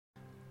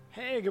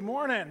Hey, good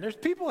morning. There's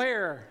people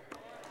here.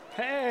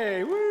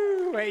 Hey,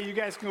 woo. Hey, you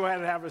guys can go ahead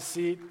and have a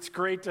seat. It's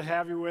great to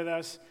have you with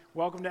us.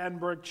 Welcome to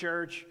Edinburgh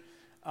Church.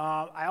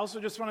 I also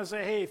just want to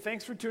say, hey,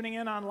 thanks for tuning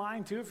in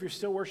online, too. If you're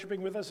still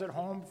worshiping with us at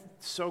home,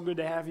 it's so good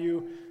to have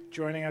you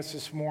joining us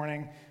this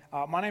morning.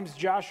 My name's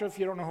Joshua. If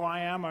you don't know who I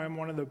am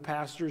one of the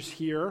pastors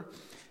here.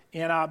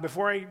 And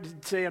before I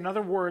say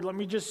another word, let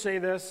me just say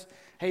this.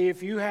 Hey,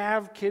 if you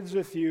have kids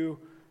with you,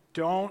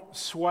 don't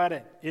sweat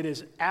it. It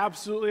is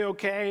absolutely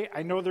okay.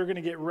 I know they're going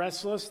to get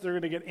restless. They're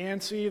going to get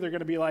antsy. They're going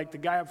to be like, the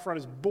guy up front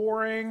is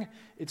boring.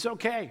 It's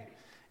okay.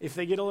 If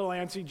they get a little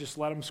antsy, just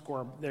let them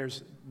squirm.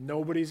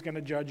 Nobody's going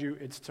to judge you.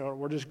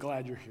 We're just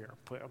glad you're here.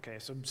 Okay,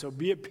 so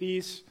be at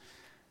peace.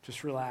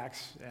 Just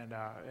relax and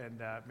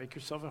make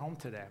yourself at home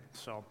today.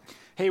 So,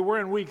 hey,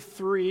 we're in week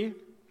 3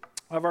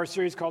 of our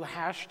series called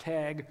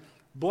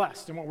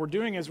 #Blessed. And what we're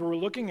doing is we're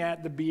looking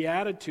at the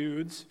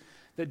Beatitudes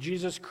that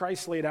Jesus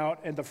Christ laid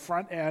out at the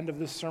front end of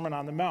this Sermon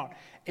on the Mount.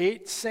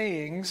 8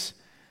 sayings,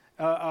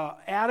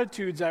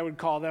 attitudes I would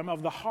call them,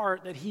 of the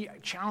heart that he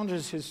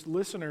challenges his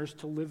listeners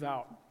to live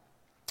out.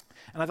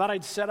 And I thought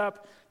I'd set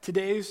up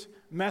today's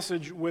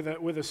message with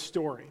a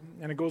story.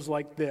 And it goes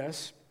like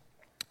this.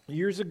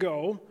 Years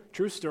ago,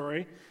 true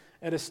story,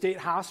 at a state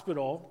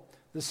hospital,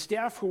 the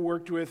staff who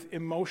worked with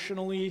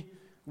emotionally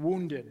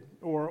wounded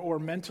or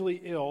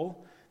mentally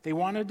ill, they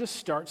wanted to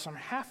start some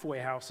halfway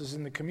houses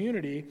in the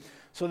community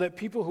so that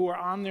people who are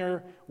on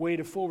their way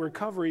to full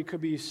recovery could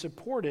be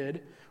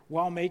supported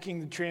while making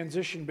the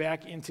transition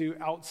back into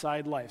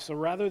outside life. So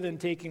rather than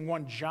taking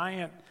one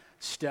giant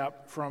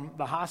step from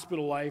the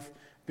hospital life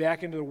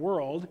back into the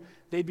world,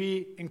 they'd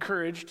be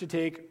encouraged to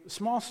take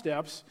small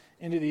steps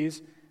into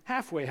these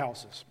halfway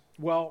houses.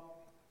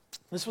 Well,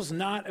 this was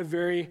not a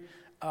very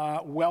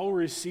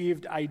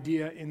well-received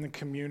idea in the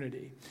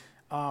community.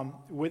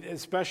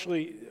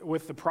 Especially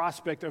with the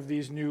prospect of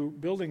these new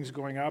buildings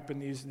going up in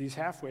these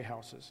halfway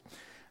houses.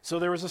 So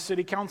there was a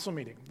city council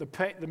meeting.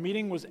 The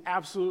meeting was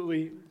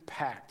absolutely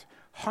packed.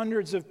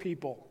 Hundreds of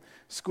people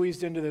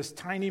squeezed into this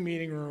tiny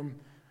meeting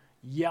room,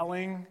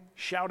 yelling,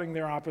 shouting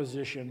their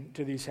opposition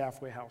to these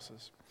halfway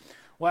houses.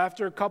 Well,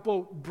 after a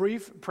couple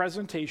brief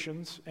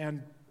presentations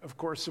and, of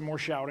course, some more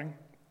shouting,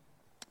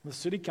 the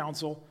city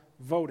council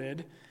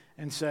voted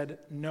and said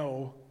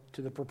no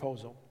to the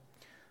proposal.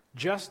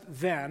 Just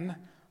then,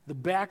 the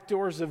back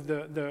doors of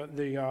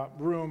the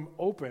room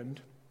opened,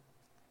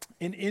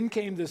 and in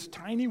came this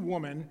tiny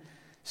woman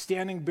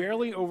standing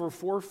barely over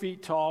 4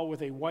 feet tall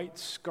with a white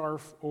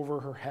scarf over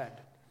her head.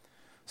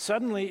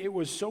 Suddenly, it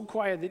was so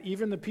quiet that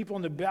even the people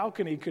in the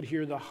balcony could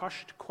hear the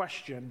hushed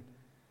question,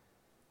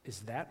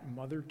 "Is that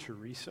Mother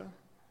Teresa?"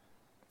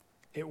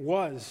 It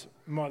was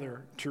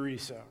Mother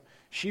Teresa.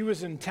 She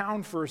was in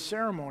town for a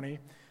ceremony,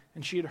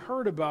 and she had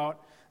heard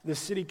about the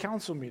city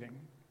council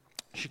meeting.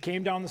 She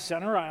came down the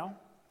center aisle.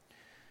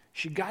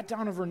 She got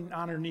down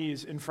on her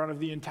knees in front of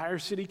the entire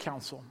city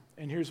council,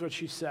 and here's what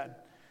she said.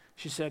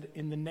 She said,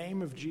 "In the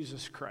name of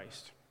Jesus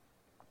Christ,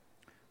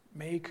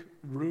 make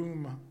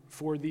room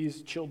for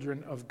these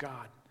children of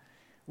God.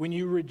 When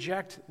you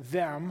reject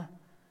them,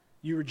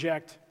 you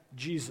reject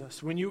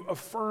Jesus. When you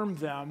affirm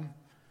them,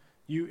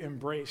 you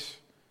embrace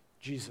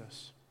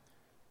Jesus.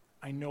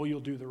 I know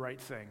you'll do the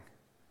right thing."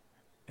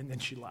 And then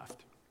she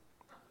left.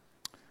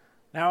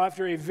 Now,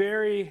 after a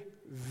very,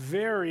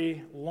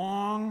 very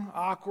long,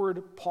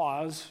 awkward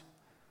pause,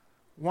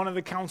 one of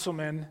the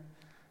councilmen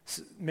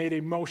made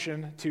a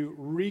motion to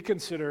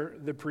reconsider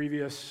the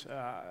previous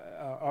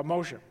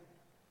motion.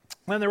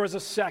 Then there was a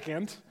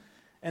second,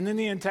 and then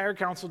the entire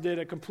council did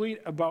a complete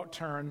about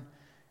turn,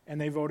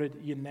 and they voted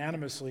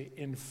unanimously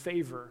in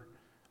favor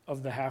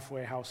of the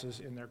halfway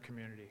houses in their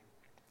community.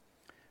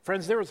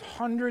 Friends, there was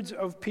hundreds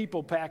of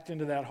people packed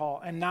into that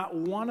hall, and not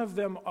one of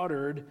them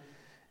uttered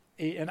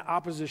an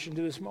opposition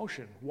to this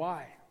motion.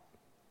 Why?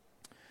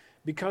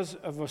 Because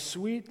of a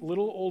sweet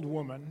little old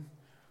woman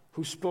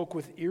who spoke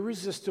with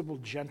irresistible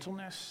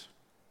gentleness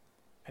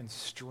and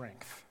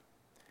strength.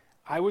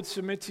 I would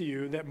submit to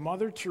you that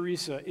Mother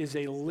Teresa is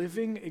a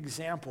living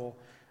example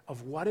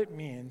of what it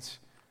means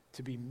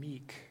to be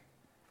meek.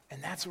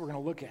 And that's what we're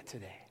going to look at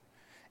today.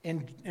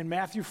 In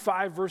Matthew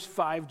 5, verse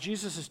 5,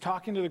 Jesus is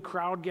talking to the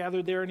crowd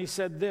gathered there, and he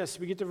said this.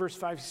 We get to verse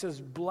 5, he says,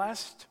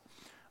 "Blessed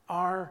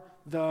are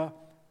the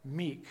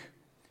meek,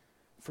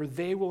 for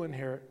they will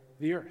inherit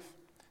the earth."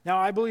 Now,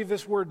 I believe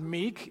this word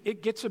meek,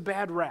 it gets a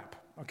bad rap,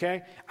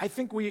 okay? I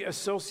think we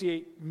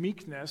associate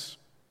meekness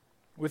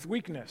with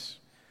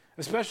weakness,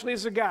 especially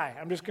as a guy.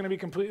 I'm just going to be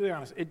completely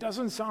honest. It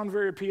doesn't sound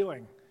very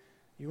appealing.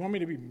 You want me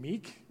to be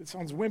meek? It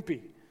sounds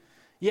wimpy.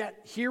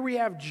 Yet, here we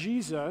have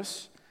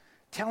Jesus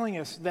telling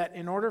us that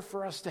in order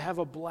for us to have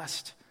a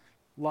blessed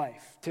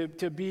life,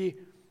 to be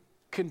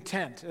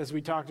content, as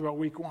we talked about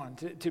week 1,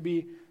 to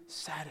be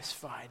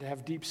satisfied, to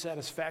have deep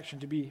satisfaction,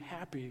 to be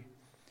happy,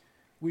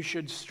 we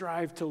should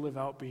strive to live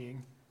out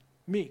being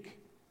meek.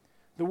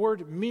 The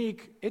word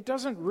meek, it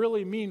doesn't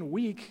really mean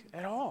weak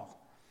at all.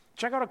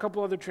 Check out a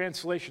couple other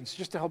translations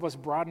just to help us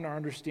broaden our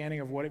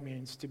understanding of what it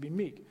means to be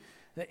meek.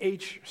 The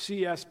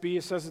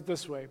HCSB says it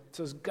this way. It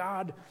says,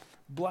 "God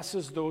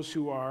blesses those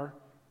who are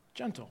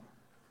gentle.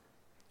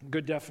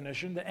 Good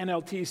definition. The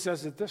NLT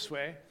says it this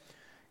way: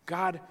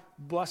 God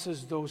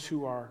blesses those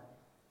who are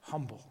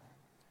humble.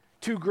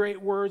 Two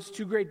great words,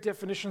 two great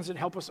definitions that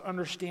help us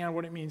understand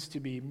what it means to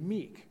be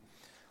meek.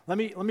 Let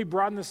me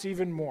broaden this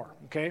even more,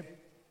 okay?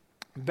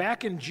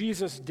 Back in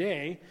Jesus'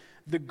 day,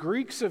 the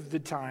Greeks of the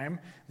time,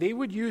 they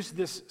would use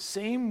this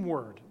same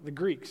word, the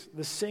Greeks,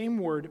 the same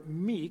word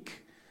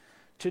meek,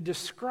 to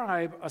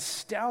describe a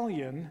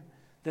stallion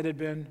that had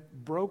been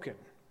broken,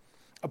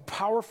 a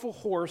powerful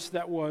horse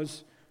that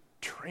was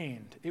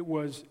trained. It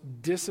was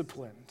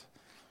disciplined.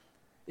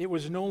 It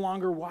was no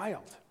longer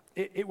wild.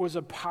 It was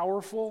a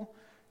powerful,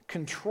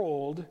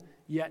 controlled,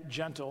 yet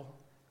gentle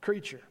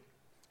creature.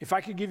 If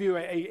I could give you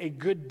a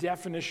good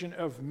definition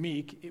of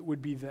meek, it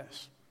would be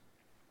this.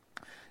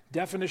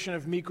 Definition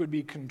of meek would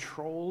be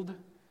controlled,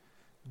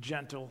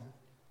 gentle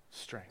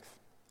strength.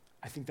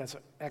 I think that's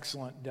an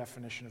excellent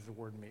definition of the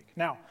word meek.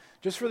 Now,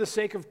 just for the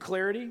sake of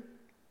clarity,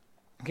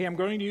 okay, I'm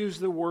going to use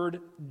the word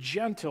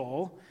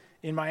gentle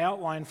in my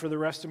outline for the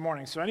rest of the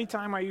morning. So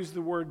anytime I use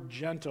the word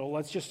gentle,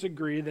 let's just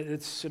agree that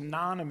it's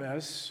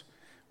synonymous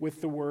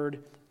with the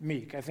word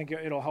meek. I think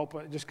it'll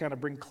help just kind of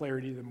bring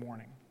clarity to the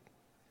morning.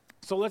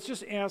 So let's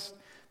just ask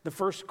the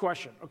first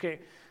question. Okay,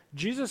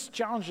 Jesus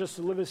challenged us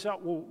to live this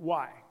out. Well,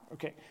 why?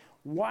 Okay,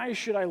 why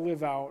should I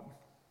live out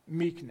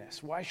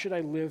meekness? Why should I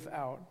live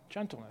out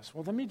gentleness?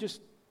 Well, let me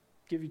just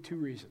give you two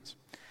reasons.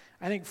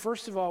 I think,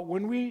 first of all,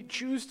 when we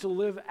choose to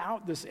live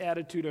out this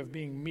attitude of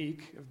being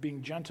meek, of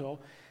being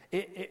gentle,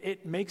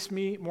 it makes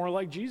me more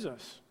like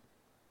Jesus.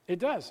 It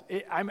does.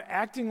 I'm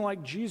acting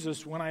like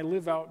Jesus when I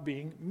live out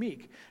being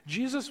meek.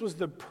 Jesus was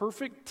the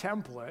perfect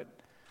template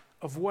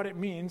of what it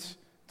means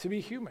to be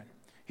human.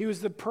 He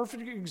was the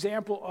perfect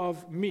example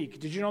of meek.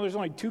 Did you know there's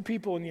only two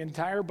people in the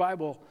entire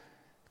Bible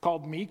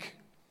called meek?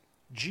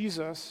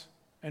 Jesus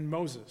and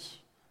Moses.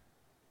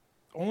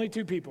 Only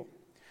two people.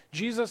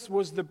 Jesus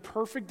was the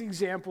perfect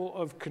example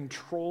of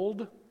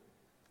controlled,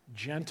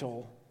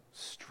 gentle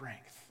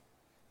strength.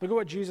 Look at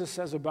what Jesus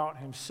says about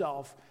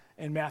himself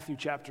in Matthew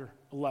chapter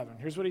 11.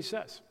 Here's what he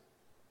says.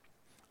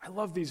 I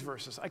love these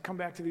verses. I come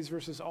back to these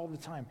verses all the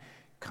time.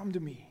 Come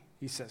to me,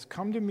 he says.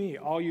 Come to me,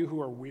 all you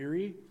who are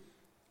weary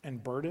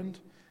and burdened,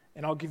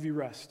 and I'll give you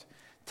rest.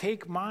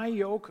 Take my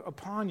yoke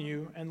upon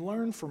you and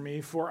learn from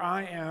me, for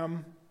I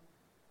am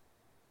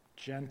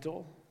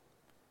gentle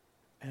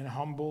and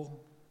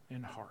humble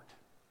in heart.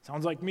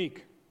 Sounds like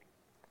meek.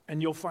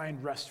 And you'll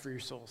find rest for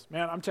your souls.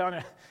 Man, I'm telling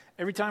you,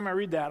 every time I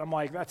read that, I'm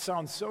like, that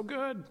sounds so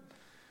good.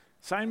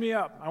 Sign me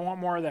up. I want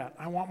more of that.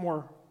 I want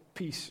more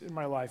peace in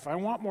my life. I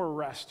want more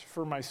rest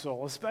for my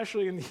soul,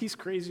 especially in these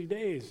crazy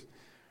days.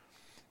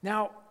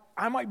 Now,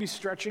 I might be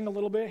stretching a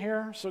little bit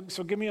here, so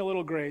give me a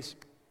little grace.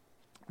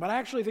 But I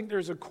actually think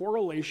there's a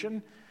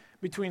correlation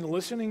between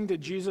listening to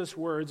Jesus'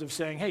 words of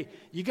saying, hey,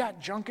 you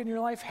got junk in your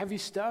life, heavy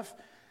stuff,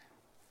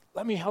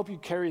 let me help you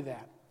carry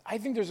that. I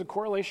think there's a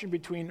correlation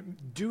between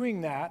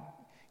doing that,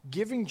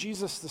 giving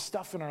Jesus the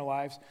stuff in our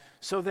lives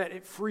so that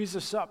it frees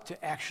us up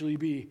to actually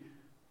be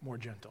more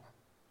gentle.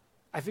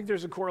 I think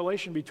there's a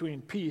correlation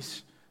between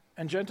peace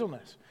and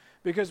gentleness.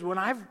 Because when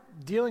I'm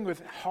dealing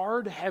with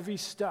hard, heavy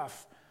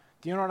stuff,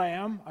 do you know what I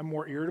am? I'm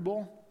more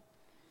irritable.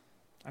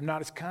 I'm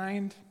not as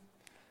kind.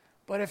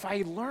 But if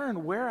I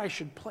learn where I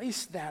should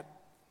place that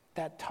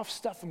tough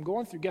stuff I'm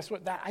going through, guess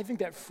what? I think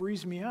that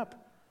frees me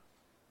up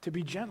to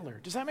be gentler.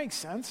 Does that make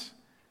sense?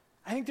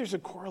 I think there's a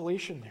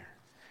correlation there.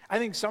 I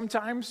think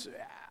sometimes,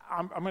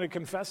 I'm going to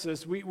confess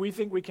this, we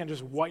think we can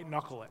just white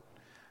knuckle it.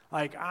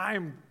 Like, I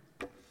am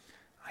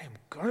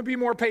going to be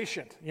more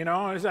patient, you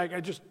know? It's like,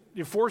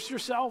 you force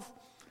yourself,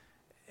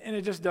 and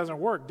it just doesn't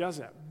work, does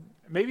it?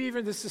 Maybe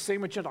even this is the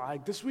same with gentle.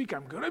 Like, this week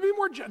I'm going to be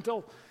more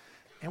gentle,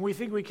 and we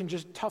think we can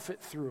just tough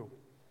it through.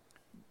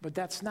 But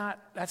that's not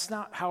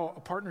how a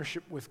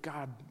partnership with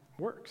God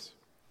works.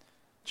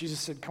 Jesus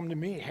said, come to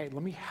me. Hey,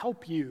 let me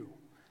help you.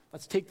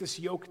 Let's take this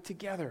yoke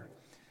together.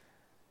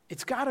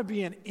 It's got to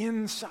be an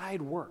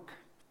inside work.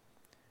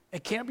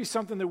 It can't be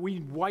something that we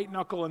white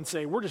knuckle and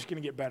say, we're just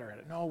going to get better at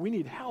it. No, we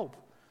need help.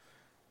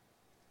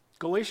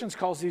 Galatians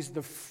calls these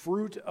the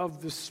fruit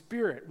of the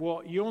Spirit.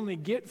 Well, you only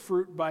get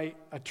fruit by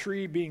a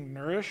tree being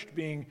nourished,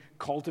 being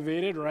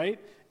cultivated, right?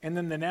 And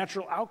then the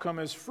natural outcome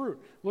is fruit.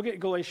 Look at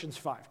Galatians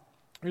 5.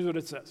 Here's what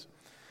it says.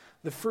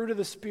 The fruit of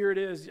the Spirit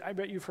is, I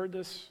bet you've heard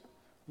this,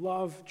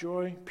 love,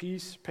 joy,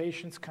 peace,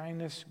 patience,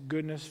 kindness,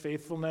 goodness,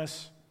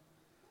 faithfulness,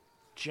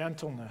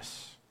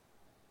 gentleness,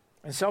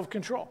 and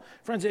self-control.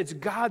 Friends, it's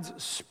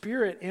God's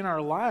Spirit in our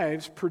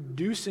lives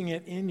producing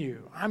it in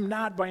you. I'm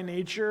not by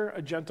nature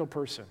a gentle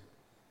person.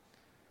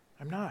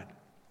 I'm not.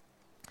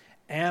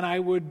 And I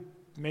would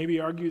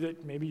maybe argue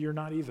that maybe you're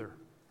not either.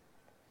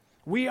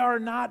 We are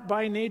not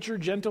by nature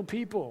gentle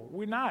people.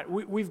 We're not.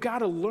 We've got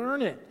to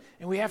learn it,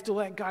 and we have to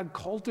let God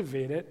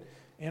cultivate it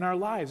in our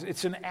lives.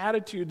 It's an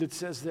attitude that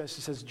says this.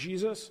 It says,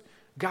 Jesus,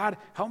 God,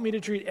 help me to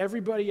treat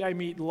everybody I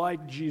meet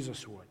like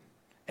Jesus would.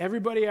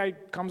 Everybody I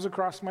comes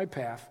across my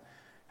path,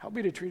 help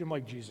me to treat them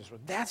like Jesus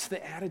would. That's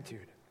the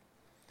attitude.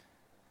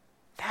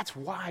 That's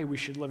why we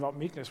should live out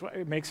meekness.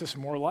 It makes us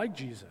more like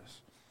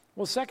Jesus.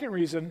 Well, second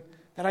reason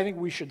that I think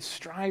we should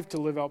strive to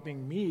live out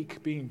being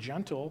meek, being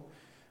gentle,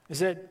 is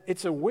that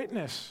it's a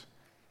witness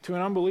to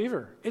an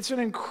unbeliever. It's an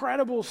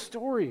incredible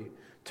story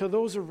to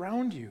those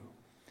around you.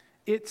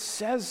 It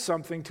says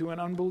something to an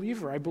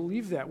unbeliever. I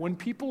believe that. When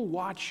people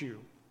watch you,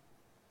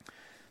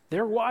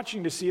 they're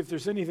watching to see if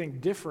there's anything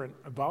different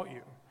about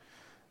you.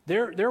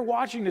 They're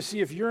watching to see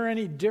if you're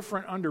any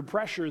different under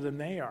pressure than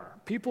they are.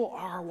 People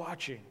are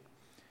watching.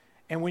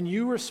 And when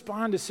you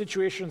respond to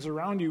situations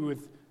around you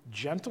with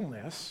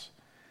gentleness,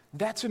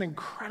 that's an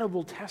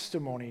incredible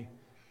testimony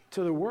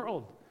to the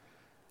world.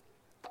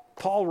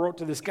 Paul wrote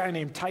to this guy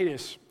named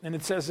Titus, and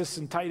it says this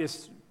in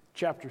Titus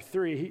chapter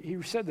 3. He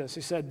said this.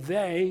 He said,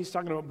 he's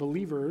talking about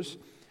believers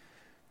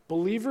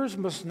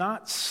must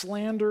not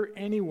slander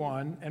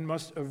anyone and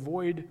must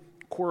avoid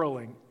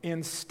quarreling.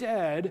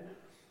 Instead,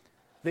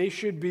 they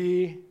should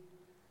be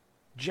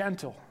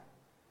gentle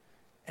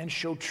and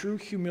show true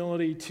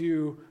humility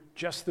to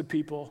just the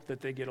people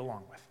that they get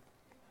along with.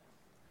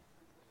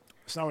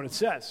 That's not what it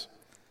says.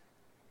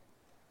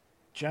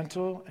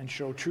 Gentle and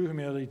show true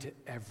humility to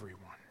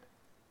everyone.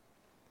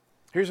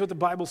 Here's what the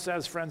Bible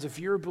says, friends. If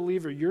you're a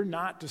believer, you're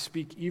not to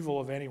speak evil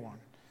of anyone.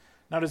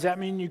 Now, does that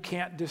mean you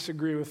can't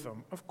disagree with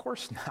them? Of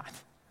course not.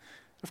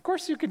 Of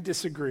course you can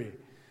disagree.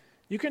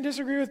 You can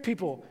disagree with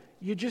people.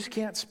 You just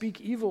can't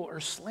speak evil or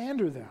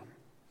slander them.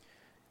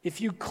 If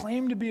you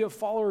claim to be a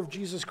follower of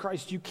Jesus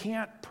Christ, you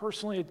can't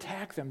personally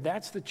attack them.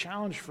 That's the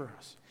challenge for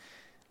us.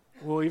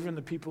 Well, even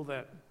the people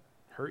that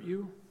hurt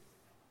you?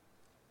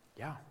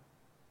 Yeah,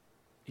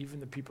 even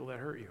the people that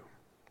hurt you.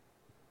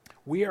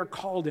 We are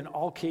called in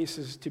all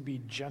cases to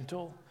be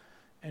gentle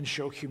and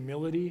show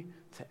humility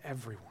to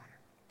everyone.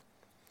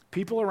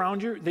 People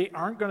around you, they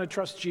aren't going to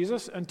trust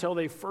Jesus until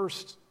they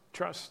first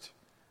trust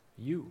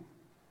you.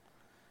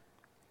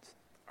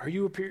 Are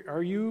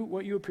you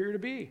what you appear to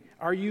be?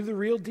 Are you the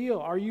real deal?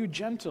 Are you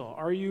gentle?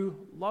 Are you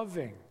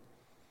loving?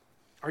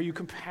 Are you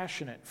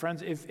compassionate?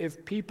 Friends,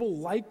 if people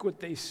like what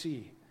they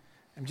see,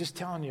 I'm just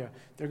telling you,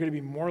 they're going to be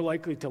more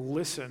likely to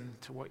listen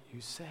to what you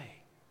say.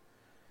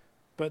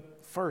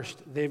 But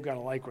first, they've got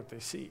to like what they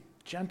see.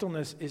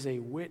 Gentleness is a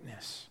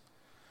witness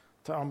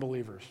to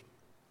unbelievers.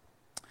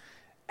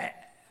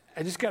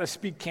 I just got to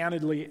speak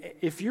candidly.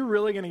 If you're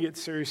really going to get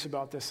serious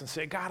about this and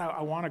say, God,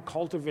 I want to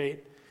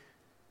cultivate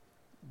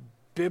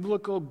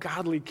biblical,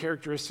 godly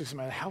characteristics in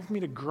my life, help me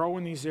to grow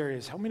in these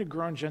areas, help me to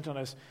grow in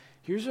gentleness,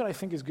 here's what I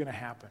think is going to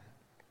happen.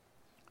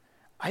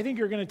 I think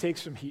you're going to take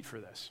some heat for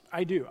this.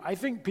 I do. I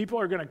think people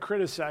are going to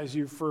criticize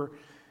you for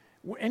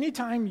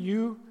anytime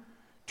you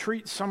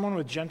treat someone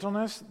with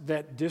gentleness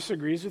that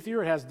disagrees with you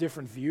or has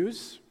different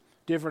views,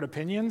 different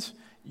opinions,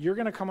 you're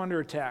going to come under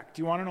attack.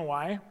 Do you want to know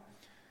why?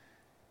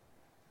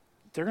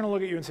 They're going to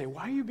look at you and say,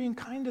 why are you being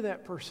kind to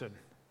that person?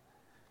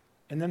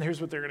 And then here's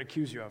what they're going to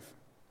accuse you of.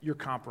 You're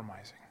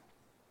compromising.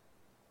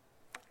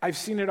 I've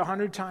seen it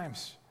 100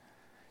 times.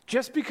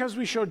 Just because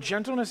we show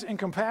gentleness and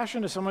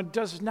compassion to someone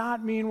does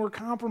not mean we're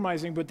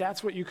compromising, but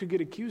that's what you could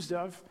get accused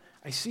of.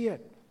 I see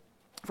it.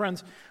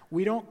 Friends,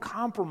 we don't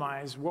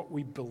compromise what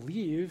we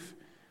believe.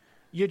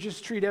 You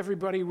just treat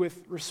everybody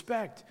with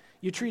respect.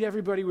 You treat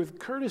everybody with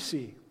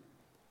courtesy,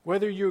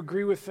 whether you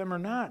agree with them or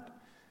not.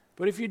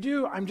 But if you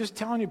do, I'm just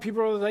telling you,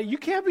 people are like, you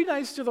can't be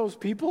nice to those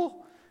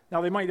people.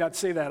 Now, they might not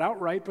say that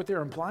outright, but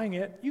they're implying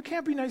it. You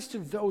can't be nice to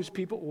those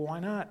people. Well, why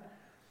not?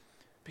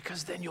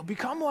 Because then you'll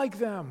become like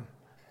them.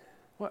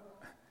 What?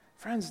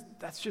 Friends,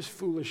 that's just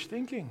foolish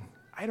thinking.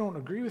 I don't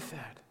agree with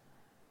that.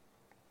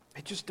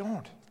 I just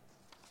don't.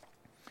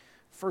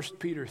 1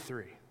 Peter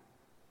 3.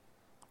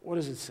 What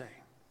does it say?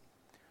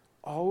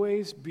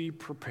 Always be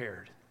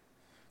prepared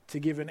to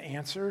give an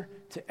answer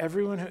to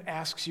everyone who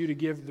asks you to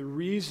give the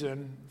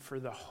reason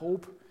for the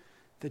hope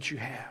that you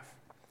have.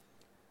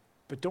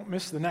 But don't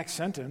miss the next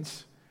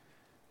sentence.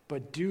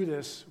 But do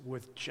this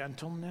with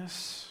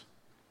gentleness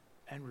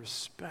and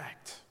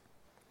respect.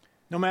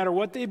 No matter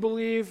what they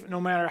believe, no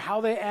matter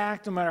how they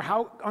act, no matter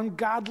how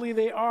ungodly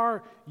they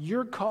are,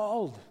 you're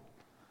called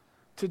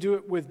to do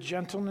it with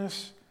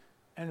gentleness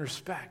and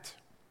respect.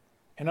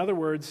 In other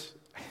words,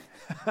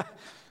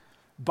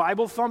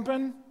 Bible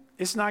thumping,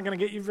 it's not going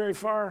to get you very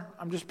far.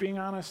 I'm just being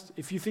honest.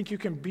 If you think you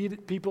can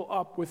beat people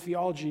up with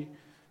theology,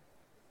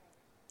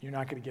 you're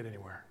not going to get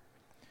anywhere.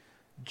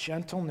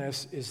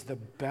 Gentleness is the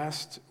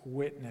best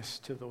witness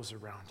to those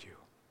around you.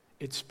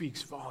 It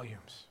speaks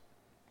volumes.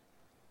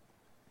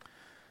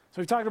 So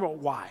we've talked about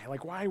why.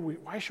 Like,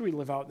 why should we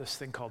live out this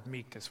thing called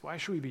meekness? Why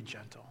should we be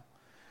gentle?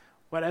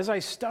 But as I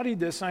studied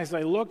this, and as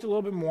I looked a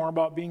little bit more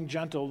about being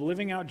gentle,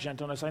 living out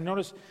gentleness, I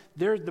noticed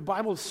the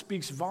Bible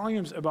speaks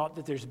volumes about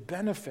that there's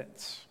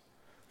benefits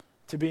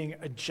to being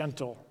a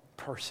gentle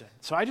person.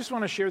 So I just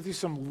want to share with you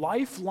some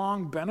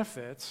lifelong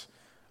benefits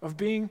of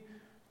being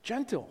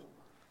gentle.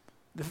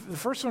 The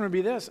first one would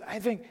be this. I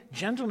think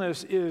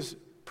gentleness is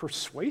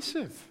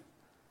persuasive.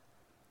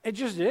 It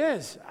just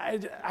is.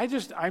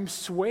 I'm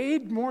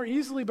swayed more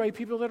easily by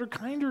people that are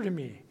kinder to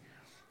me.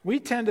 We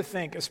tend to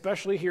think,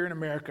 especially here in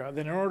America,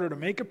 that in order to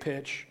make a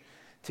pitch,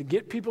 to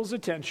get people's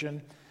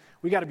attention,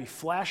 We got to be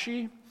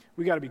flashy.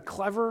 We got to be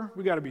clever.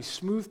 We got to be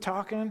smooth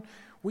talking.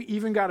 We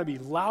even got to be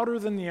louder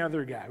than the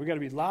other guy. We got to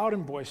be loud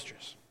and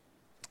boisterous.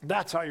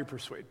 That's how you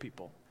persuade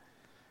people.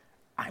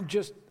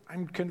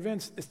 I'm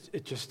convinced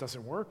it just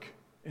doesn't work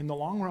in the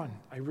long run.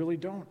 I really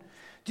don't.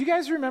 Do you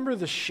guys remember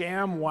the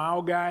Sham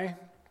Wow guy?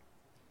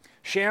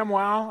 Sham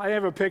Wow? I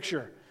have a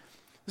picture.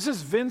 This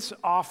is Vince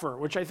Offer,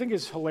 which I think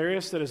is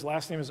hilarious that his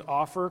last name is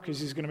Offer because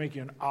he's going to make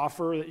you an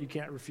offer that you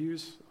can't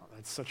refuse. Oh,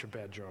 that's such a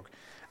bad joke.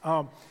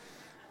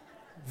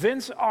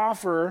 Vince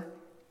Offer,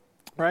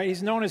 right?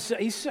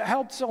 He's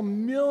helped sell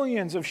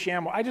millions of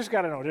ShamWow. I just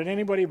got to know, did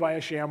anybody buy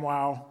a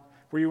ShamWow?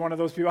 Were you one of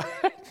those people?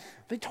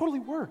 They totally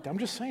worked. I'm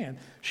just saying,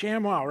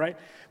 ShamWow, right?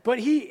 But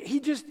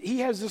he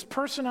has this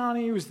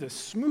personality. He was this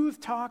smooth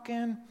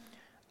talking,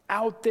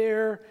 out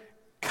there,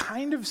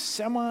 kind of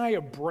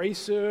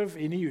semi-abrasive,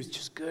 and he was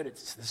just good at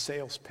the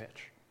sales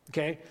pitch.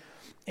 Okay,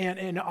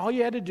 and all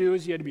you had to do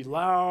is you had to be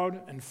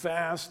loud and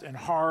fast and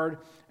hard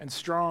and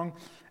strong.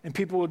 And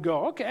people would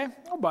go, okay,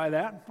 I'll buy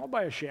that. I'll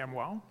buy a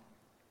ShamWow.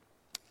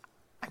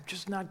 I'm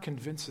just not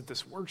convinced that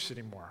this works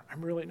anymore.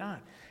 I'm really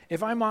not.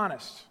 If I'm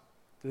honest,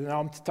 now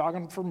I'm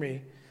talking for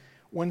me,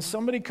 when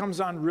somebody comes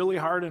on really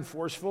hard and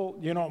forceful,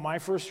 you know what my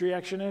first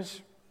reaction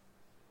is?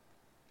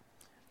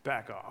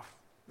 Back off.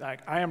 Like,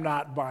 I am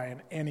not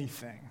buying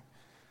anything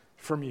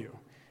from you.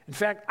 In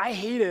fact, I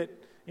hate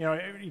it. You know,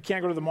 you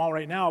can't go to the mall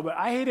right now, but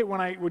I hate it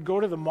when I would go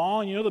to the mall,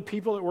 and you know the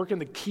people that work in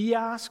the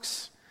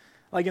kiosks,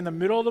 like in the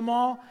middle of the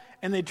mall,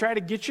 and they try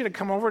to get you to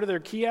come over to their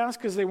kiosk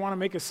because they want to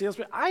make a sales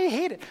pitch. I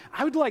hate it.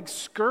 I would like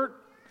skirt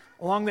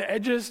along the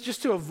edges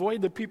just to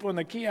avoid the people in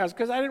the kiosk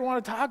because I didn't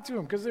want to talk to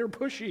them because they were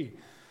pushy.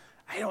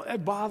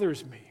 It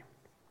bothers me.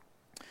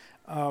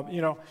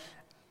 You know,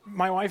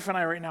 my wife and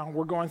I right now,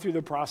 we're going through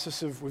the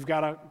process of, we've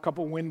got a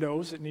couple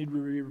windows that need to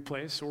be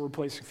replaced, so we're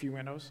replacing a few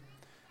windows.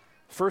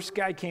 First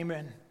guy came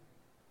in,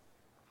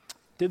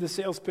 did the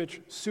sales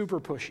pitch, super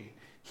pushy.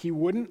 He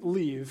wouldn't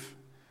leave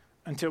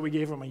until we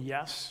gave him a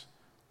yes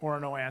or a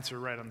no answer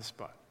right on the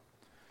spot.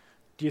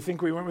 Do you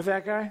think we went with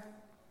that guy?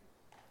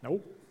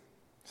 Nope.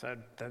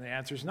 Said, then the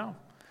answer is no.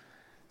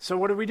 So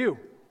what did we do?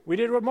 We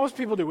did what most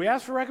people do. We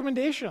asked for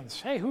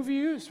recommendations. Hey, who have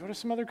you used? What are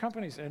some other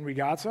companies? And we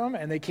got some,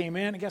 and they came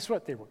in, and guess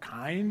what? They were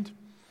kind.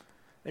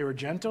 They were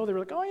gentle. They were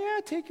like, oh,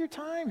 yeah, take your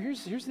time.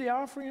 Here's the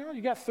offer. You know,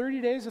 you got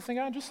 30 days to think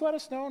on. Just let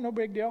us know. No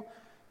big deal.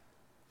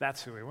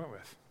 That's who we went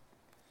with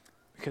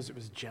because it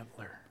was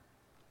gentler.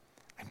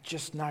 I'm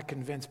just not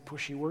convinced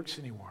pushy works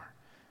anymore.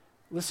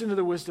 Listen to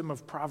the wisdom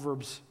of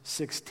Proverbs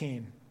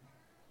 16.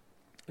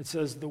 It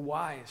says, the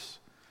wise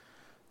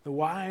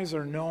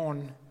are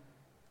known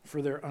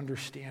for their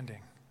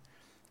understanding,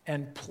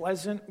 and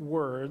pleasant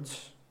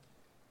words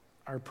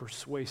are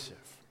persuasive.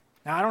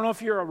 Now, I don't know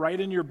if you're a write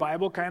in your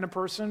Bible kind of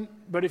person,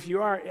 but if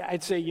you are,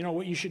 I'd say, you know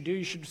what you should do?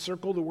 You should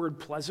circle the word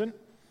pleasant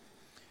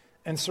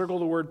and circle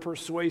the word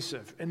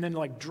persuasive, and then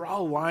like draw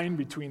a line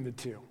between the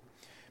two.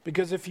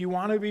 Because if you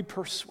want to be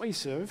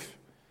persuasive,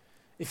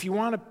 if you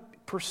want to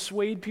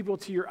persuade people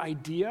to your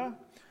idea,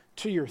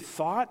 to your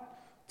thought,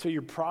 to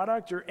your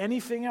product, or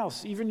anything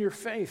else, even your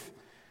faith,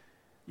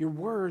 your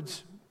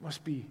words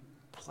must be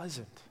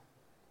pleasant.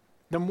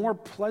 The more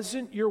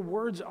pleasant your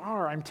words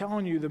are, I'm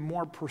telling you, the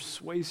more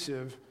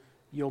persuasive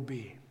you'll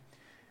be.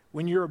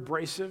 When you're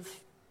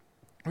abrasive,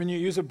 when you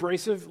use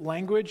abrasive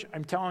language,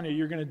 I'm telling you,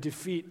 you're going to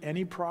defeat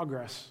any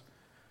progress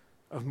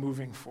of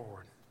moving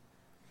forward.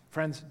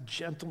 Friends,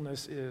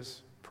 gentleness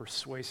is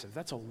persuasive.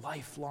 That's a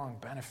lifelong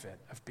benefit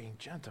of being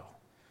gentle.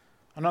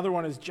 Another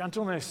one is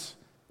gentleness.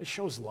 It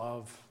shows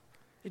love.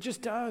 It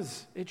just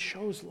does. It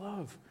shows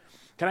love.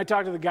 Can I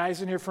talk to the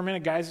guys in here for a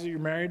minute? Guys, that you're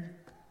married?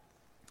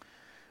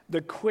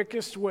 The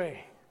quickest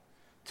way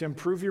to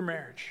improve your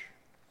marriage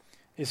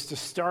is to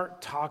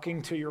start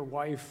talking to your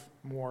wife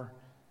more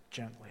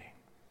gently.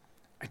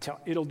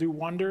 It'll do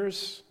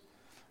wonders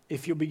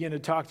if you'll begin to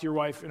talk to your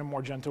wife in a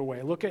more gentle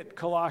way. Look at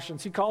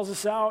Colossians. He calls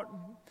us out.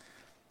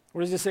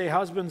 What does it say?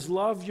 Husbands,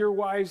 love your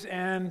wives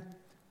and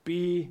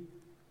be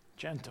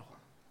gentle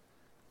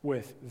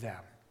with them.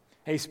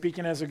 Hey,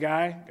 speaking as a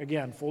guy,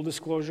 again, full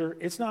disclosure,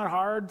 it's not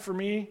hard for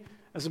me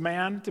as a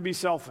man to be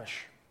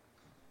selfish.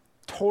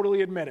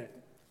 Totally admit it.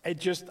 I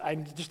just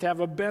have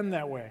a bend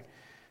that way.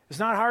 It's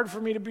not hard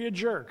for me to be a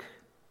jerk.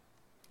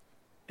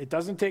 It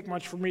doesn't take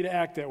much for me to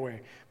act that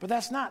way. But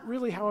that's not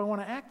really how I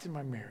want to act in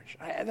my marriage.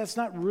 That's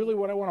not really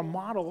what I want to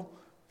model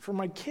for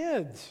my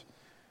kids.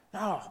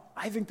 No,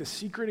 I think the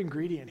secret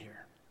ingredient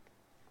here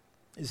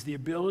is the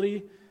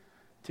ability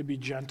to be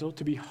gentle,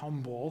 to be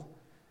humble,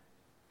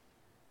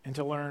 and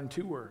to learn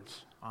two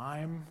words.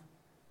 I'm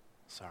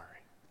sorry.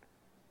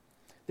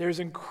 There's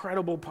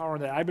incredible power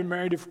in that. I've been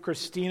married to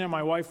Christina,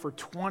 my wife, for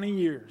 20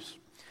 years.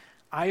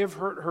 I have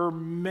hurt her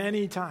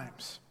many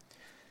times,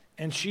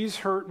 and she's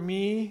hurt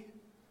me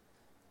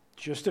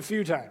just a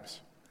few times.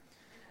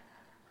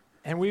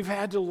 And we've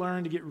had to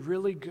learn to get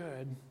really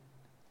good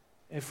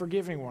at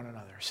forgiving one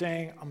another,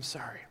 saying, I'm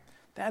sorry.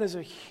 That is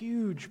a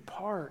huge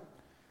part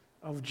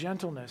of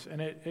gentleness, and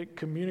it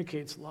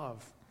communicates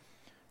love.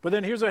 But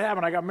then here's what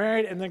happened. I got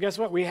married, and then guess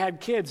what? We had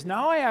kids.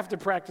 Now I have to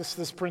practice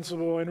this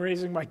principle in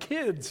raising my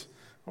kids.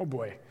 Oh,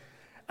 boy.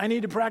 I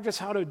need to practice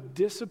how to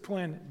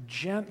discipline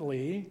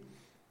gently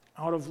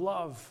out of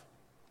love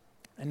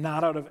and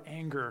not out of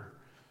anger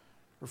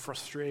or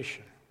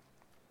frustration.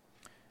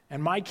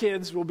 And my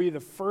kids will be the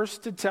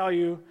first to tell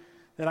you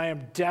that I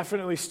am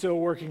definitely still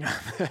working on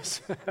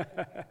this.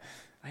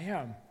 I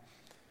am.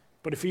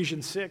 But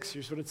Ephesians 6,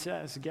 here's what it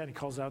says. Again, he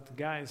calls out the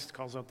guys,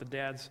 calls out the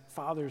dads.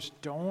 Fathers,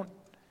 don't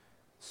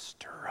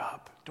stir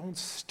up. Don't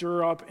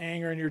stir up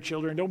anger in your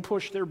children. Don't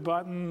push their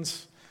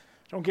buttons.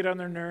 Don't get on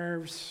their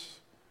nerves.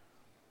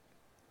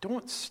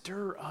 Don't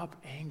stir up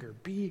anger.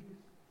 Be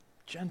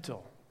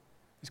gentle.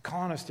 He's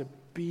calling us to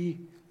be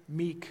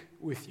meek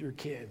with your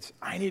kids.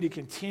 I need to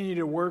continue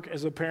to work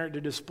as a parent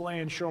to display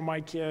and show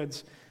my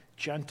kids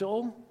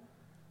gentle,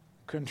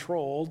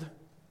 controlled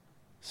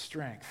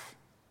strength.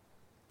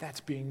 That's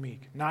being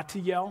meek. Not to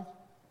yell,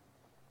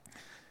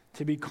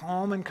 to be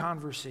calm in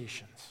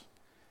conversations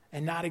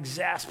and not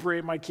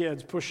exasperate my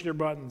kids, push their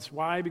buttons.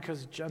 Why?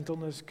 Because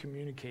gentleness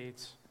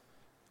communicates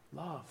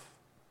love.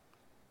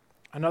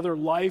 Another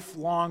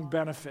lifelong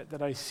benefit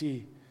that I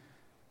see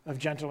of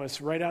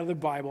gentleness right out of the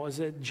Bible is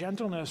that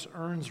gentleness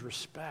earns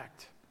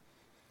respect.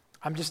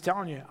 I'm just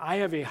telling you, I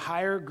have a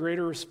higher,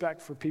 greater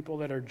respect for people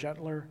that are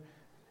gentler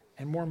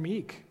and more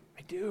meek.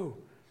 I do.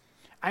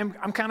 I'm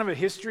kind of a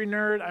history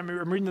nerd. I'm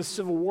reading the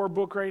Civil War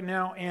book right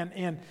now,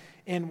 and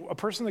a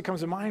person that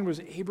comes to mind was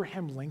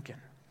Abraham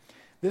Lincoln.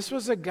 This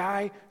was a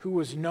guy who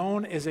was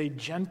known as a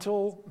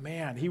gentle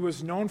man. He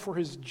was known for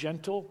his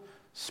gentle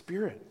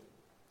spirit.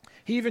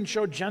 He even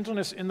showed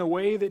gentleness in the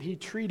way that he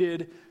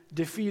treated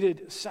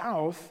defeated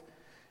South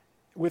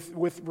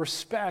with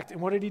respect.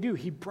 And what did he do?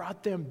 He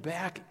brought them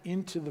back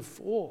into the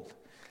fold.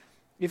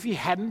 If he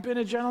hadn't been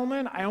a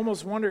gentleman, I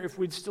almost wonder if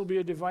we'd still be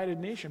a divided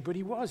nation. But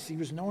he was. He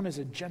was known as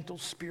a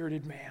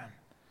gentle-spirited man.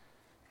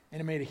 And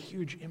it made a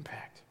huge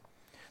impact.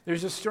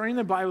 There's a story in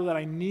the Bible that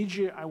I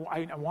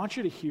want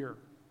you to hear.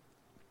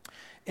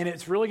 And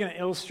it's really going to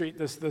illustrate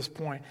this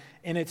point.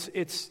 And it's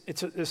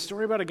a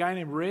story about a guy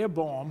named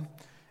Rehoboam,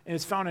 and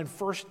it's found in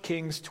 1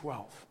 Kings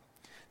 12.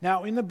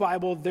 Now, in the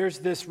Bible, there's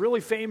this really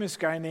famous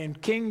guy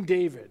named King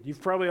David.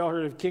 You've probably all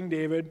heard of King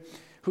David,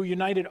 who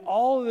united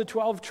all of the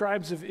 12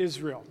 tribes of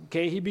Israel.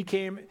 Okay, he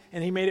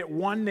made it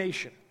one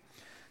nation.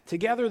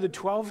 Together, the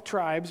 12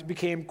 tribes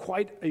became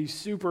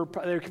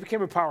they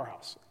became a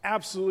powerhouse.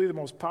 Absolutely the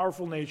most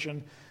powerful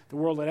nation the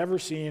world had ever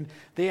seen.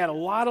 They had a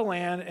lot of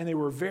land, and they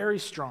were very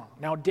strong.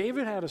 Now,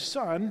 David had a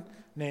son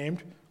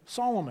named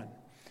Solomon.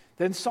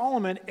 Then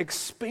Solomon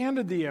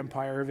expanded the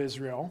empire of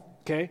Israel,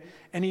 okay,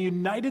 and he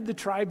united the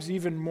tribes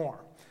even more.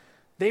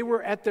 They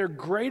were at their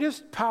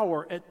greatest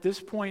power at this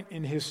point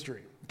in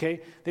history,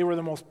 okay? They were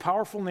the most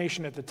powerful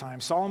nation at the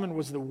time. Solomon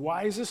was the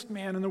wisest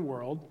man in the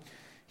world.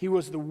 He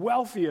was the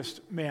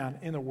wealthiest man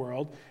in the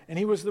world, and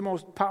he was the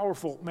most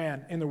powerful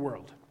man in the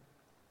world.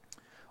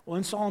 Well,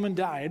 then Solomon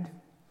died,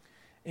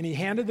 and he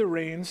handed the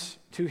reins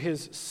to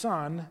his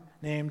son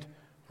named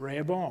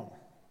Rehoboam.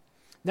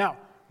 Now,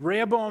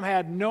 Rehoboam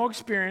had no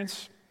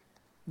experience,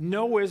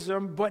 no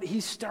wisdom, but he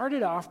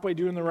started off by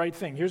doing the right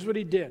thing. Here's what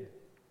he did.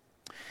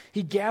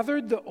 He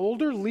gathered the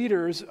older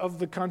leaders of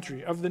the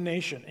country, of the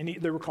nation, and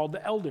they were called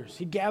the elders.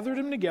 He gathered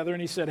them together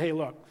and he said, hey,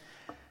 look,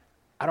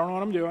 I don't know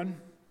what I'm doing.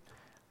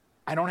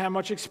 I don't have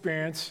much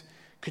experience.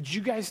 Could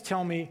you guys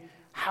tell me,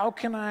 how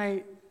can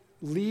I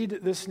lead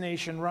this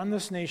nation, run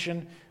this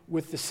nation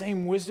with the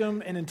same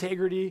wisdom and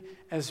integrity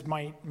as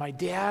my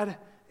dad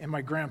and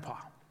my grandpa?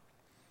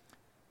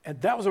 And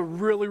that was a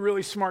really,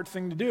 really smart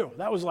thing to do.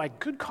 That was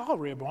like, good call,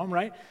 Rehoboam,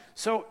 right?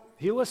 So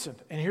he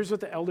listened, and here's what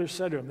the elders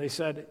said to him. They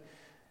said,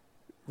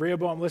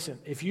 Rehoboam, listen,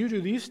 if you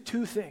do these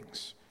two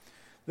things,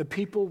 the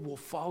people will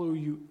follow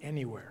you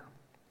anywhere.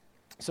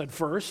 He said,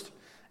 first,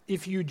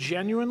 if you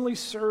genuinely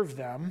serve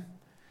them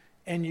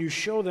and you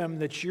show them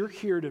that you're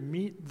here to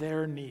meet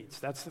their needs,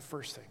 that's the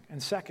first thing.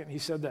 And second, he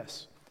said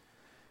this,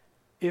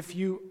 if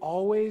you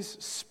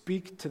always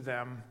speak to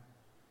them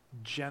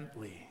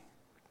gently.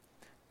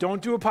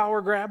 Don't do a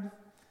power grab.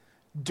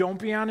 Don't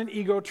be on an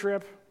ego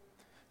trip.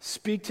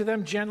 Speak to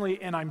them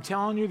gently, and I'm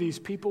telling you, these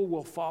people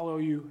will follow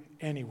you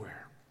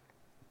anywhere.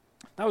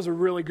 That was a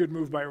really good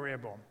move by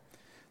Rehoboam.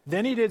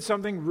 Then he did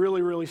something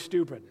really, really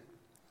stupid.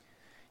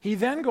 He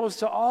then goes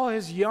to all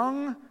his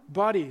young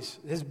buddies,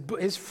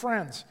 his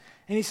friends,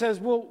 and he says,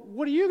 well,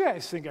 what do you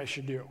guys think I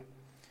should do?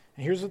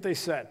 And here's what they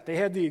said. They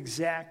had the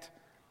exact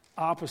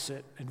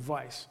opposite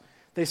advice.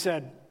 They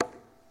said,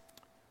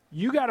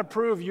 you got to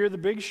prove you're the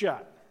big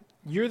shot.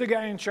 You're the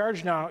guy in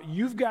charge now.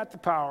 You've got the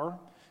power.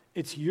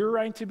 It's your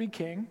right to be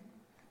king.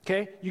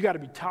 Okay? You got to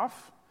be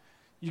tough.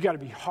 You got to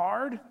be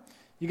hard.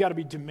 You got to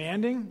be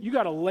demanding. You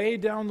got to lay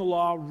down the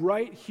law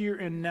right here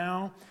and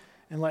now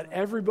and let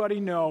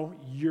everybody know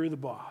you're the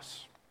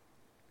boss.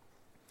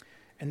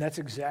 And that's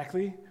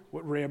exactly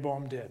what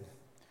Rehoboam did.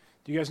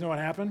 Do you guys know what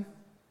happened?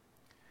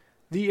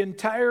 The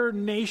entire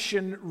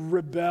nation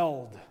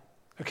rebelled.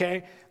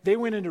 Okay? They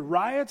went into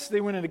riots, they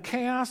went into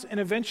chaos,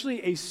 and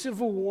eventually a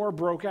civil war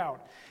broke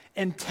out.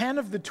 And 10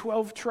 of the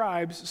 12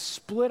 tribes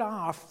split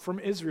off from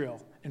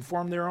Israel and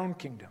formed their own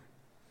kingdom.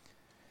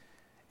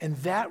 And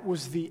that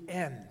was the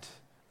end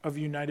of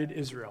united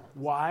Israel.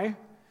 Why?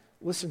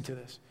 Listen to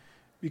this.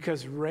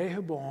 Because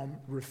Rehoboam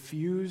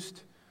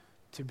refused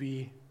to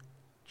be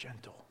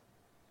gentle.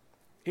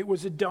 It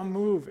was a dumb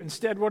move.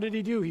 Instead, what did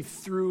he do? He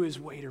threw his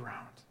weight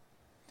around.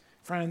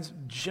 Friends,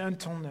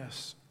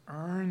 gentleness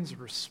earns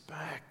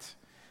respect.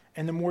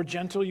 And the more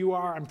gentle you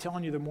are, I'm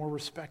telling you, the more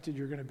respected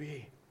you're going to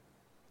be.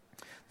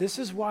 This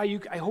is why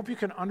I hope you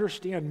can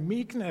understand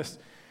meekness.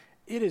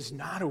 It is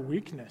not a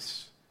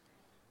weakness.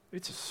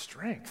 It's a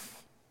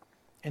strength.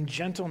 And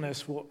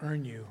gentleness will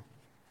earn you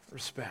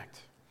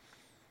respect.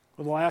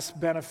 Well, the last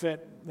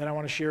benefit that I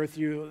want to share with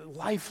you,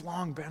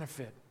 lifelong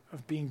benefit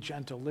of being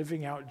gentle,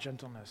 living out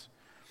gentleness,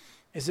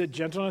 is that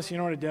gentleness, you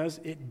know what it does?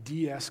 It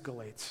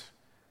de-escalates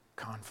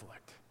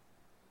conflict.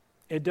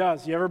 It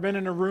does. You ever been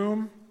in a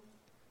room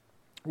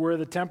where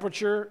the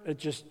temperature,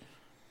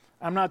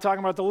 I'm not talking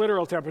about the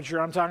literal temperature,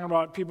 I'm talking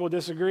about people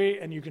disagree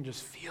and you can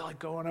just feel it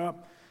going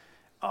up.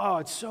 Oh,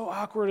 it's so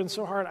awkward and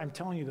so hard. I'm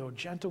telling you though,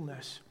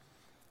 gentleness,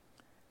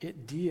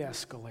 it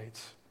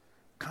de-escalates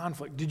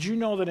conflict. Did you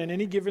know that in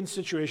any given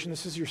situation,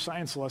 this is your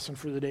science lesson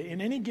for the day, in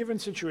any given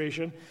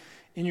situation,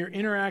 in your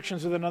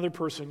interactions with another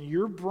person,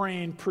 your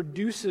brain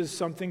produces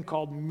something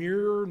called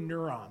mirror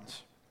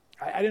neurons.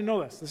 I didn't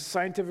know this. This is a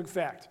scientific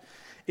fact.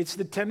 It's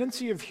the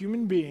tendency of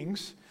human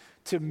beings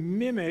to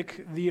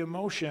mimic the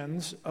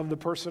emotions of the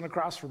person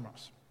across from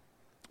us.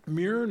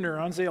 Mirror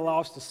neurons, they allow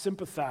us to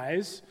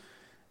sympathize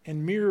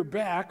and mirror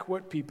back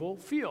what people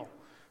feel.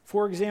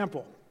 For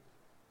example,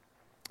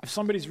 if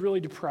somebody's really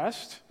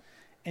depressed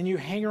and you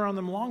hang around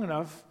them long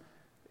enough,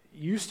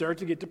 you start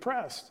to get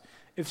depressed.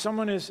 If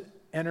someone is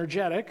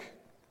energetic,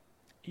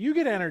 you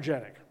get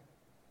energetic.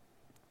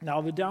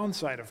 Now, the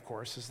downside, of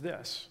course, is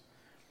this.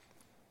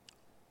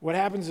 What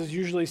happens is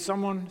usually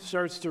someone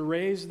starts to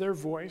raise their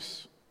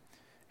voice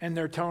and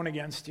their tone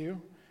against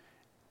you,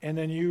 and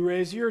then you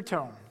raise your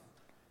tone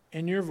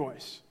and your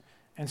voice.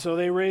 And so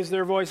they raise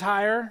their voice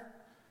higher,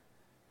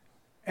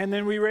 and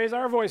then we raise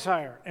our voice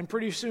higher. And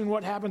pretty soon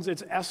what happens?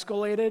 It's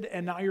escalated,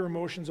 and now your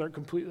emotions are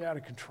completely out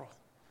of control.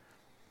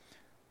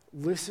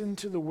 Listen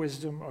to the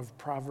wisdom of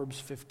Proverbs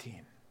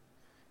 15.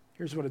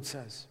 Here's what it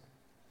says.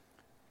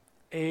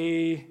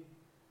 A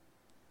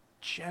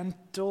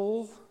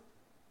gentle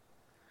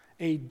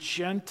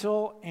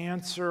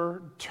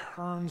answer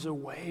turns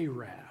away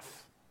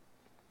wrath,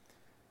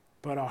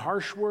 but a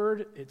harsh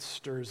word, it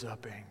stirs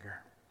up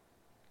anger.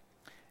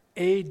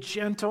 A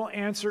gentle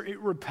answer, it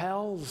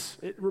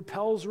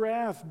repels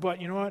wrath,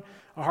 but you know what?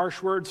 A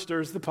harsh word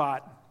stirs the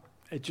pot.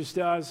 It just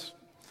does.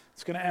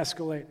 It's going to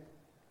escalate.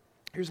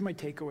 Here's my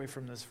takeaway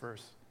from this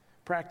verse.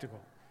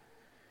 Practical.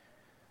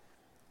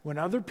 When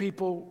other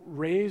people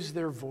raise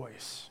their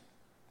voice,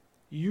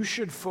 you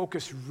should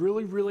focus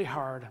really, really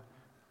hard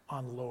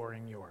on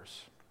lowering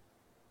yours.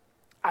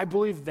 I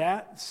believe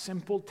that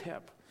simple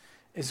tip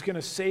is going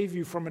to save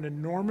you from an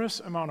enormous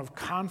amount of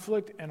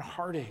conflict and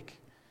heartache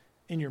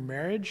in your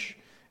marriage,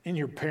 in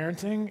your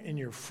parenting, in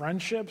your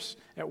friendships,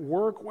 at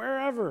work,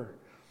 wherever.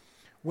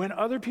 When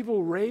other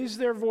people raise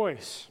their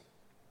voice,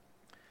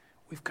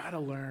 we've got to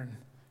learn,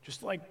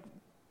 just like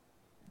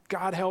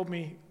God help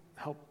me,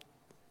 help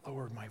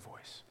lower my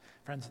voice.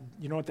 Friends,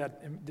 you know what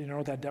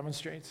that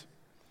demonstrates?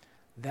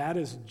 That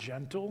is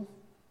gentle,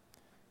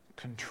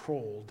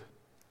 controlled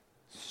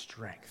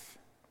strength.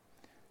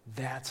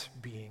 That's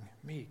being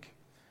meek.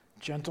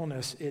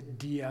 Gentleness, it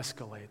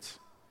de-escalates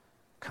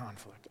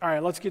conflict. All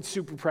right, let's get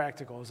super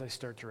practical as I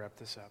start to wrap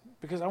this up,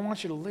 because I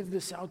want you to live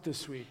this out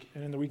this week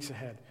and in the weeks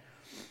ahead.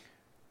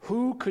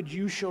 Who could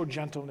you show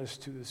gentleness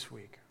to this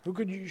week? Who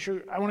could you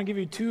show? I want to give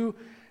you 2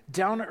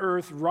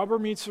 down-to-earth, rubber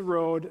meets the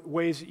road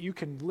ways that you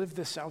can live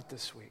this out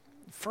this week.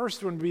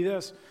 First one would be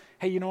this.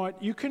 Hey, you know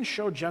what? You can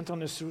show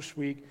gentleness this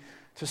week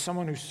to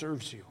someone who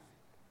serves you.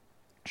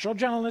 Show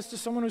gentleness to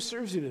someone who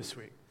serves you this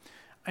week.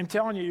 I'm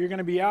telling you, you're going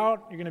to be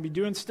out, you're going to be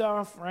doing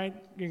stuff, right?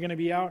 You're going to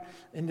be out,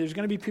 and there's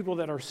going to be people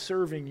that are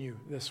serving you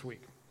this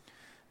week.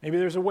 Maybe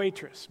there's a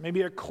waitress,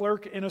 maybe a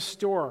clerk in a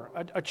store,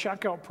 a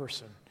checkout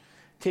person,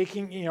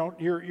 taking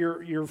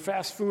your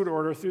fast food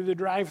order through the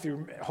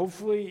drive-thru.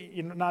 Hopefully,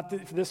 not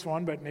this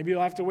one, but maybe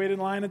you'll have to wait in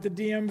line at the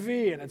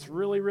DMV, and it's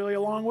really, really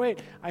a long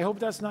wait. I hope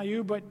that's not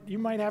you, but you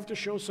might have to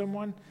show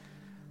someone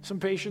some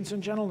patience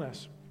and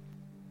gentleness.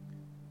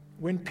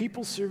 When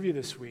people serve you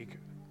this week,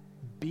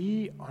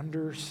 be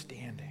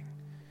understanding.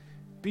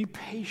 Be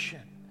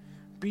patient.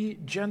 Be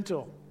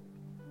gentle.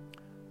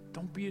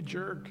 Don't be a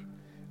jerk.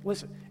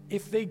 Listen,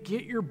 if they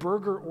get your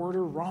burger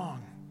order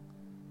wrong,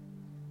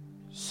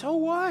 so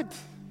what?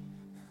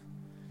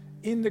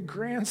 In the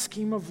grand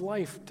scheme of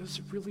life, does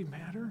it really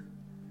matter?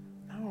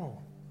 No.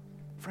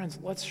 Friends,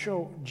 let's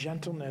show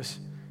gentleness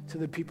to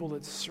the people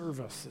that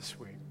serve us this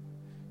week.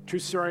 True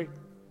story.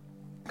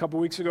 A couple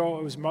weeks ago,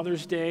 it was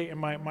Mother's Day, and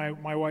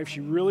my wife,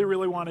 she really,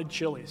 really wanted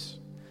Chili's.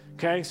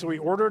 Okay, so we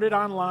ordered it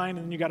online,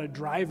 and then you got to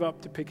drive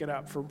up to pick it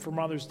up for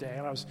Mother's Day.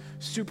 And I was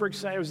super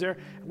excited. I was there,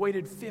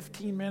 waited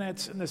 15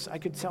 minutes, and I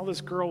could tell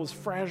this girl was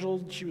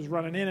frazzled. She was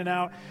running in and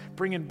out,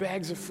 bringing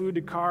bags of food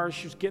to cars.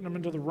 She was getting them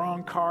into the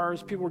wrong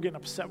cars. People were getting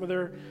upset with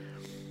her.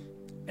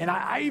 And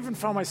I even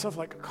found myself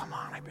like, come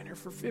on, I've been here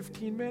for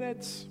 15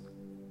 minutes.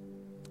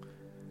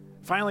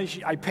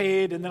 Finally, I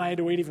paid, and then I had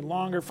to wait even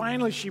longer.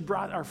 Finally, she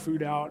brought our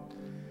food out.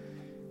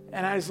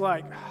 And I was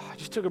like, I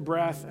just took a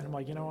breath, and I'm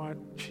like, you know what?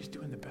 She's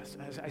doing the best.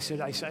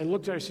 I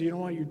looked at her, I said, you know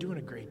what? You're doing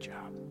a great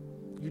job.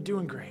 You're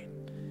doing great.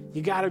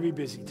 You got to be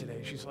busy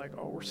today. She's like,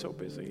 oh, we're so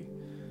busy.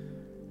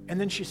 And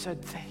then she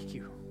said, thank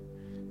you.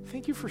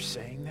 Thank you for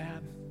saying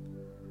that.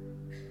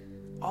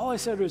 All I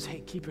said was,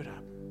 hey, keep it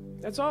up.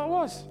 That's all it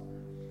was.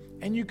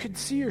 And you could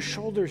see her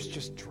shoulders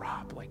just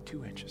drop like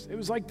 2 inches. It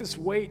was like this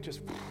weight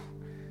just...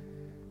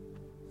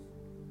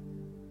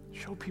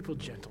 Show people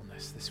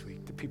gentleness this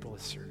week, the people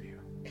that serve you.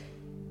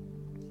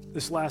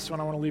 This last one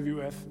I want to leave you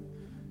with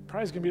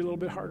probably is going to be a little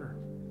bit harder.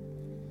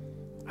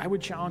 I would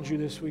challenge you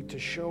this week to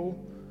show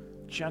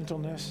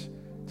gentleness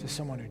to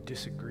someone who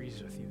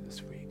disagrees with you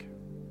this week.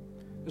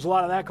 There's a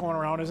lot of that going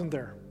around, isn't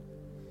there?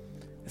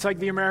 It's like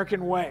the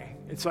American way.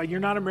 It's like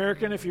you're not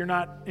American if you're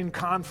not in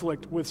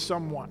conflict with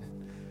someone.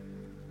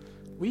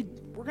 We're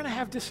going to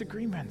have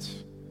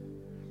disagreements.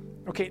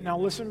 Okay, now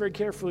listen very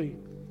carefully.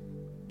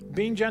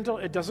 Being gentle,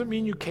 it doesn't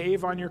mean you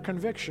cave on your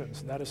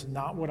convictions. That is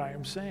not what I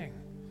am saying.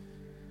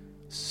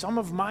 Some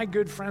of my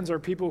good friends are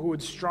people who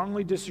would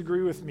strongly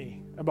disagree with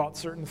me about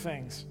certain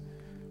things.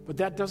 But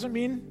that doesn't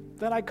mean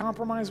that I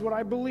compromise what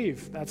I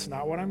believe. That's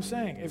not what I'm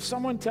saying. If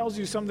someone tells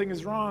you something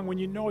is wrong when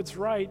you know it's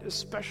right,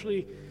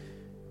 especially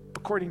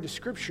according to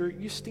Scripture,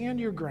 you stand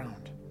your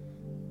ground.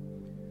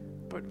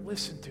 But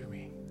listen to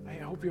me. I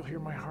hope you'll hear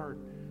my heart.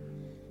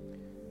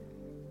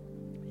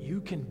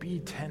 You can be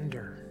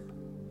tender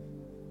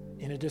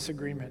in a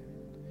disagreement.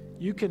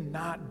 You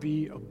cannot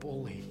be a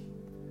bully.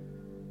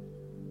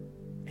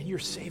 And you're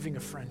saving a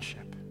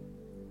friendship.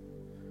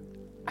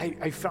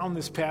 I found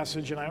this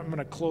passage, and I'm going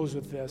to close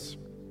with this.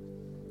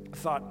 I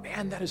thought,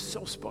 man, that is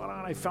so spot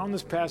on. I found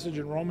this passage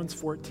in Romans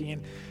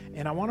 14,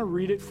 and I want to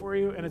read it for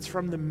you, and it's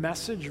from the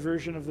Message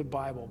version of the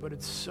Bible, but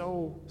it's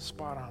so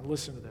spot on.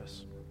 Listen to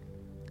this.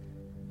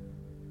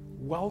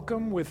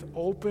 Welcome with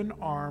open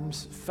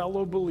arms,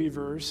 fellow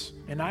believers,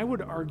 and I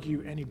would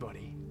argue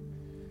anybody.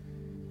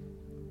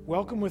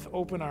 Welcome with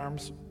open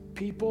arms,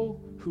 people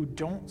who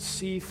don't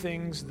see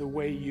things the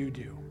way you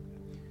do.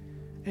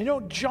 And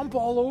don't jump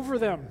all over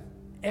them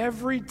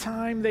every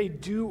time they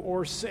do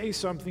or say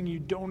something you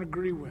don't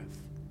agree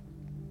with.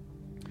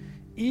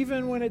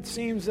 Even when it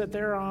seems that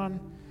they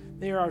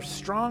are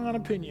strong on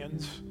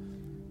opinions,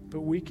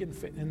 but weak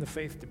in the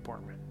faith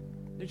department.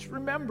 Just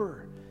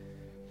remember,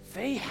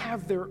 they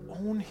have their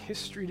own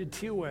history to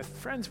deal with.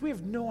 Friends, we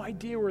have no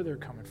idea where they're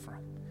coming from.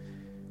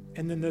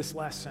 And then this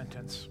last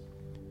sentence,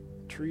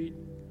 treat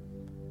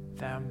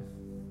them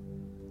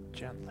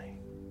gently.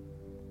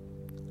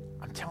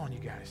 I'm telling you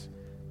guys,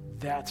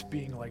 that's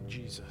being like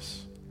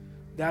Jesus.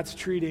 That's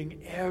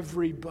treating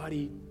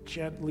everybody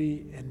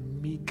gently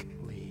and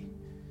meekly.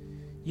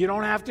 You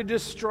don't have to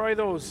destroy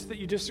those that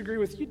you disagree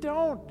with. You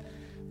don't.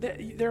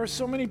 There are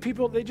so many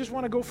people, they just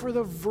want to go for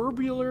the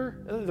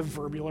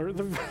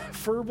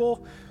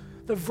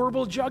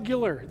verbal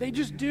jugular. They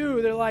just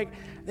do. They're like,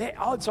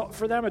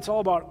 for them, it's all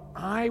about,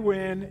 I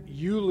win,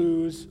 you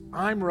lose,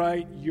 I'm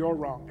right, you're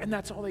wrong. And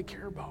that's all they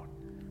care about.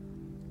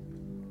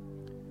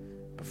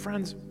 But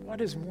friends, what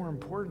is more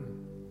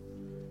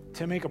important?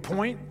 To make a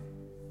point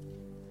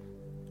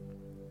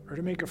or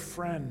to make a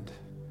friend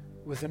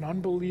with an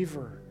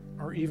unbeliever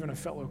or even a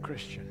fellow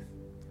Christian?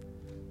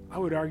 I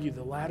would argue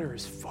the latter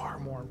is far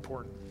more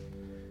important.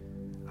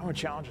 I want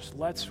to challenge us.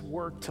 Let's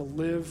work to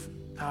live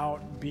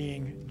out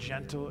being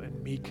gentle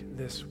and meek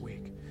this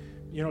week.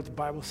 You know what the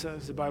Bible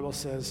says? The Bible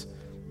says,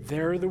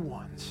 they're the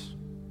ones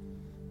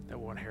that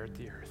will inherit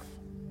the earth.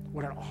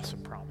 What an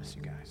awesome promise,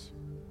 you guys.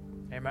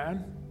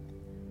 Amen?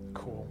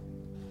 Cool.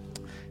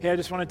 Hey, I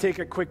just want to take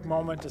a quick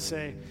moment to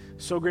say,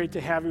 so great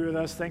to have you with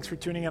us. Thanks for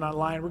tuning in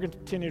online. We're going to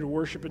continue to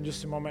worship in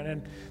just a moment.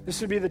 And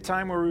this would be the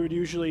time where we would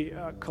usually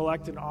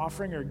collect an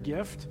offering or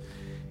gift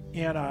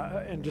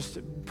and just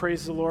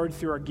praise the Lord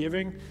through our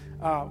giving.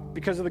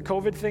 Because of the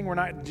COVID thing, we're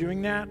not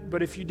doing that.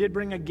 But if you did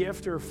bring a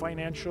gift or a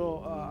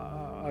financial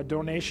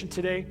donation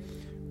today,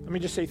 let me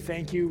just say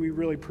thank you. We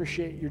really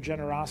appreciate your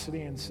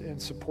generosity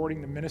and supporting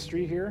the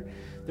ministry here.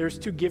 There's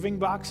 2 giving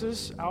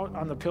boxes out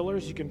on the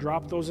pillars. You can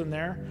drop those in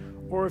there.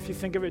 Or if you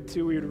think of it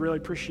too, we would really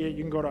appreciate,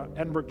 you can go to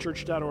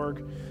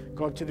edinburghchurch.org,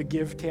 go up to the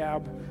Give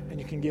tab, and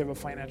you can give a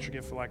financial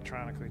gift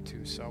electronically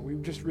too. So we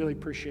just really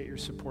appreciate your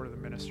support of the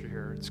ministry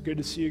here. It's good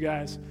to see you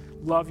guys.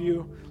 Love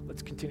you.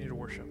 Let's continue to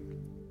worship.